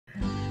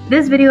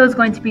This video is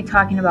going to be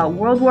talking about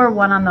World War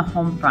I on the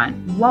home front.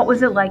 What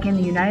was it like in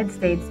the United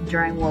States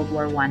during World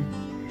War I?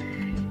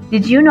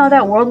 Did you know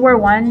that World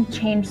War I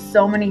changed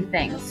so many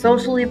things,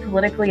 socially,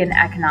 politically, and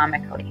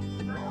economically?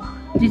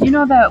 Did you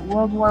know that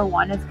World War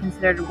I is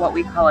considered what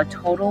we call a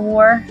total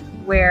war,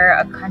 where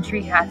a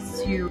country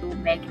has to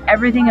make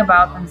everything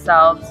about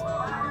themselves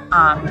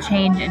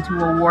change into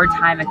a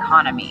wartime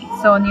economy?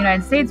 So in the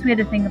United States, we had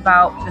to think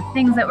about the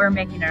things that we're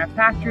making in our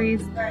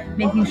factories,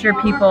 making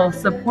sure people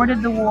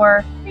supported the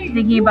war,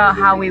 thinking about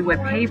how we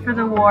would pay for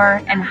the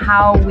war, and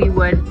how we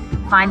would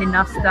find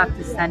enough stuff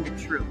to send to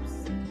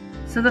troops.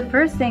 So the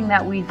first thing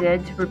that we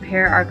did to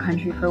prepare our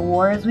country for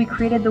war is we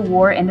created the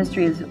War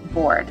Industries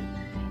Board,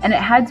 and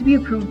it had to be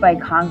approved by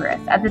Congress.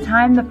 At the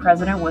time, the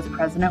president was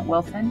President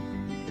Wilson.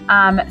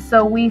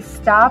 So we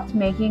stopped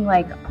making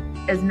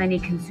as many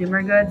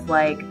consumer goods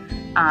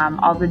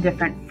all the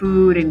different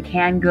food and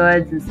canned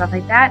goods and stuff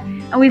like that,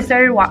 and we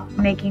started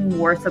making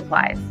war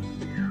supplies.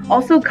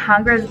 Also,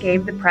 Congress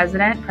gave the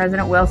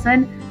President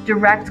Wilson,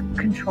 direct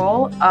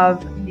control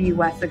of the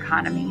U.S.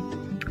 economy.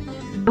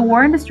 The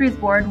War Industries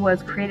Board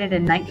was created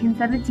in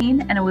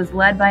 1917, and it was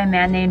led by a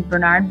man named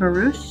Bernard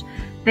Baruch.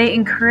 They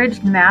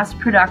encouraged mass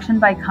production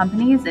by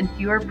companies and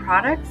fewer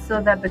products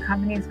so that the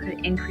companies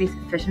could increase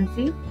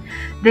efficiency.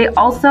 They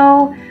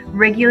also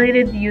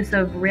regulated the use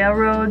of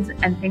railroads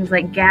and things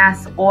like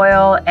gas,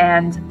 oil,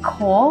 and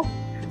coal.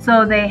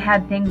 So they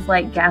had things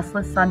like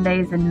gasless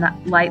Sundays and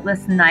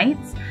lightless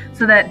nights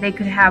so that they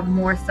could have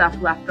more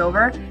stuff left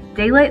over.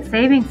 Daylight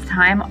savings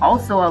time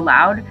also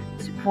allowed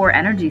for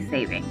energy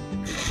saving.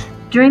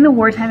 During the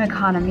wartime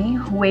economy,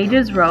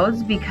 wages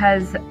rose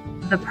because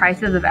the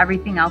prices of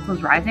everything else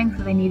was rising,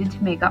 so they needed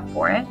to make up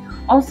for it.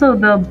 Also,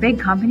 the big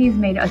companies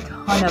made a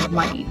ton of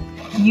money.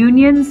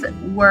 Unions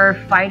were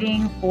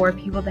fighting for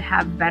people to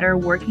have better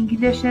working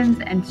conditions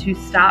and to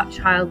stop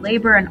child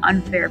labor and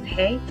unfair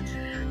pay.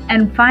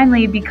 And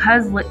finally,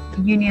 because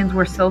unions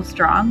were so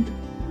strong,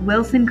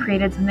 Wilson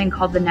created something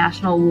called the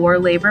National War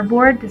Labor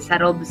Board to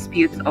settle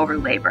disputes over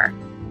labor.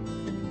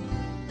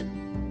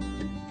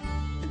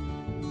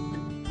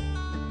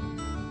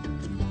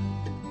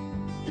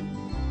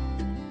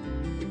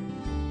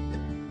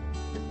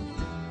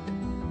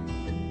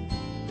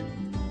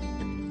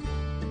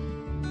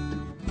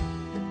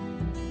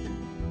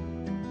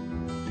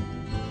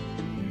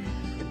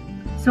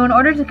 So in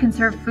order to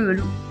conserve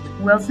food,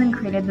 Wilson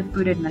created the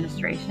Food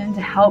Administration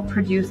to help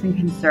produce and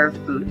conserve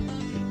food.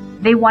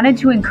 They wanted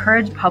to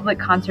encourage public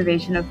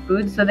conservation of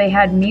food, so they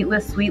had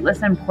meatless,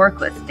 sweetless, and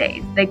porkless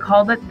days. They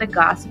called it the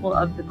Gospel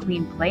of the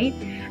Clean Plate,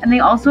 and they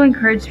also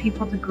encouraged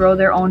people to grow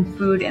their own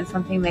food in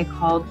something they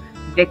called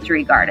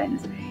victory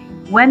gardens.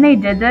 When they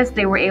did this,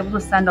 they were able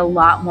to send a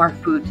lot more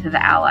food to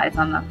the Allies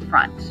on the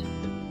front.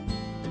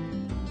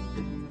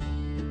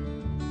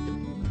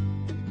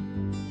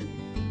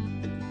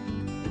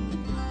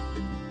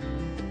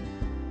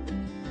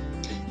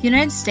 The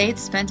United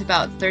States spent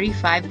about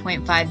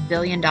 $35.5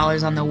 billion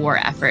on the war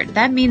effort.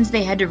 That means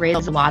they had to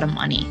raise a lot of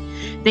money.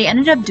 They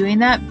ended up doing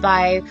that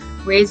by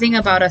raising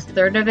about a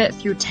third of it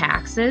through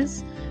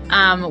taxes,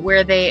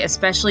 where they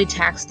especially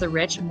taxed the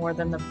rich more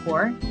than the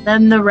poor.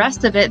 Then the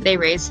rest of it they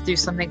raised through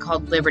something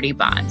called Liberty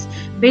Bonds.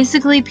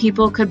 Basically,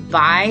 people could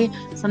buy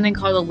something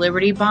called a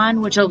Liberty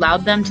Bond, which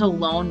allowed them to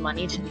loan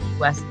money to the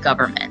U.S.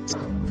 government.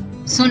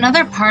 So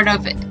another part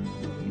of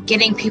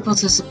getting people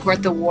to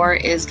support the war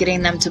is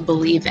getting them to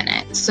believe in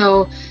it.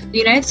 So the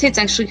United States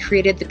actually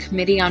created the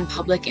Committee on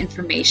Public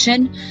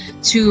Information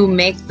to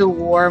make the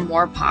war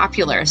more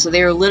popular. So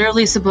they were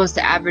literally supposed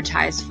to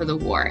advertise for the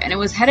war. And it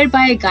was headed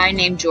by a guy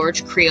named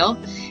George Creel,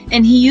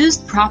 and he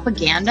used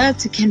propaganda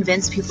to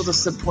convince people to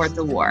support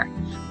the war.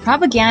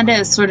 Propaganda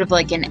is sort of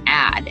like an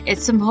ad.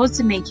 It's supposed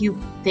to make you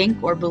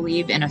think or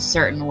believe in a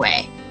certain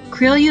way.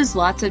 Creel used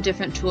lots of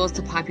different tools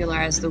to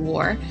popularize the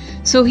war.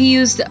 So he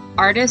used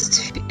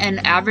artists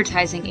and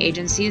advertising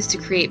agencies to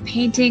create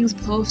paintings,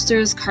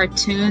 posters,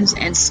 cartoons,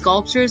 and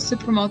sculptures to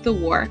promote the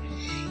war.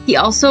 He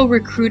also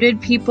recruited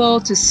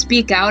people to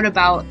speak out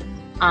about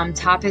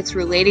topics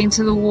relating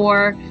to the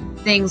war,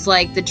 things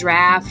like the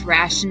draft,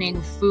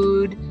 rationing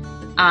food,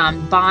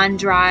 bond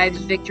drives,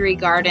 victory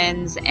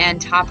gardens,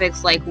 and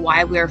topics like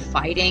why we're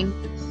fighting.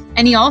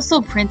 And he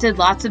also printed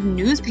lots of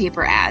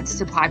newspaper ads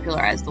to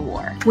popularize the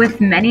war. With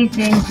many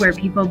things where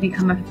people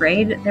become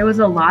afraid, there was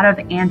a lot of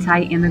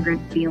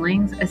anti-immigrant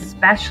feelings,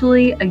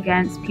 especially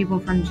against people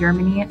from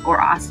Germany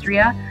or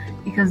Austria,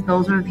 because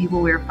those were the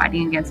people we were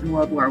fighting against in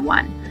World War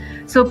I.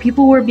 So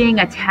people were being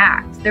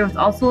attacked. There was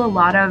also a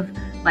lot of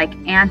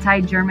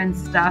anti-German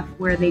stuff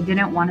where they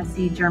didn't want to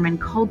see German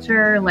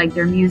culture, like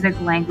their music,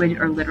 language,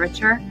 or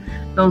literature.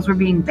 Those were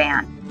being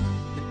banned.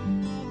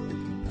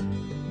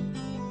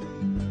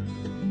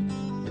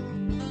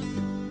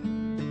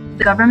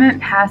 The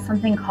government passed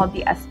something called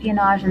the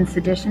Espionage and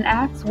Sedition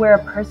Acts, where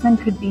a person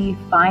could be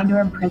fined or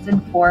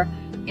imprisoned for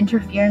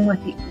interfering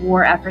with the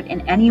war effort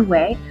in any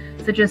way,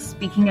 such as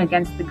speaking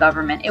against the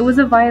government. It was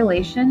a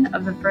violation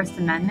of the First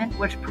Amendment,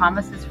 which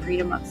promises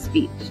freedom of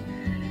speech.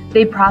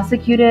 They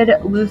prosecuted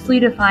loosely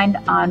defined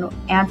on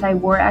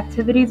anti-war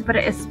activities, but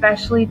it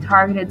especially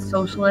targeted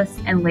socialists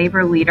and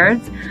labor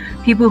leaders,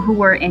 people who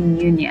were in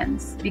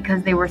unions,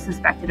 because they were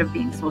suspected of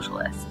being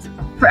socialists.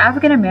 For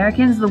African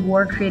Americans, the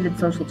war created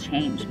social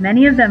change.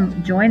 Many of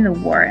them joined the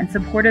war and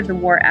supported the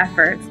war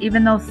efforts,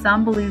 even though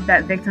some believed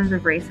that victims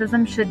of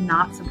racism should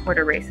not support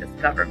a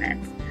racist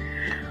government.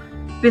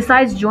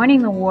 Besides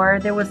joining the war,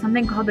 there was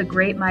something called the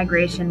Great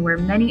Migration, where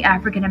many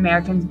African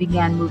Americans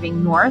began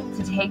moving north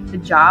to take the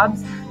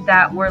jobs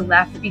that were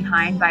left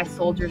behind by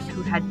soldiers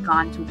who had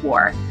gone to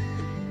war.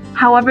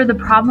 However, the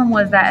problem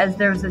was that as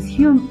there was this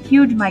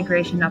huge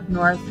migration up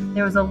north,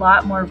 there was a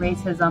lot more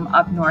racism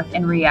up north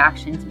in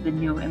reaction to the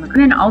new immigrants.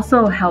 Women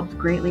also helped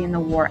greatly in the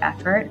war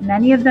effort.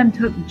 Many of them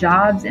took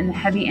jobs in the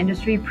heavy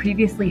industry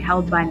previously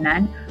held by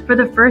men. For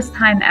the first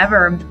time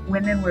ever,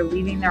 women were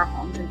leaving their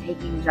homes and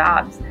taking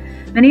jobs.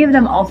 Many of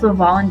them also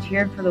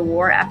volunteered for the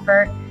war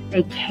effort.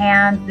 They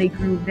canned, they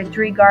grew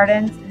victory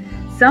gardens.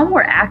 Some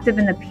were active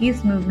in the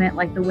peace movement,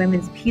 like the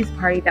Women's Peace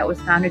Party that was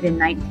founded in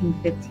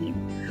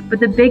 1915. But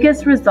the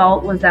biggest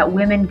result was that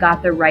women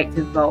got the right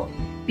to vote.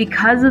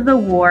 Because of the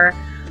war,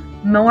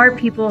 more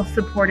people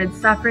supported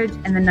suffrage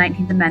and the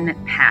 19th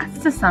Amendment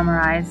passed. To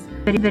summarize,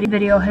 the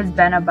video has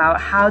been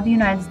about how the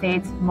United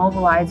States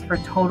mobilized for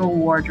total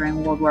war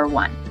during World War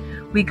I.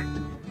 We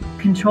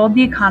controlled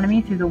the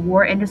economy through the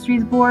War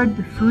Industries Board,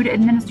 the Food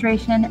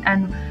Administration,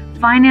 and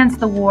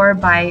financed the war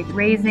by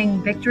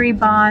raising victory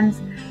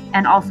bonds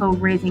and also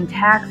raising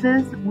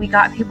taxes. We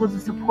got people to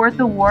support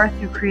the war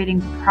through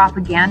creating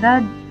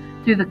propaganda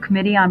through the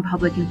Committee on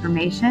Public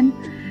Information.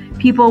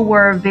 People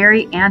were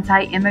very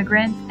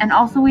anti-immigrant, and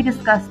also we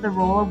discussed the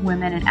role of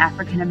women and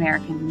African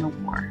Americans in the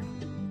war.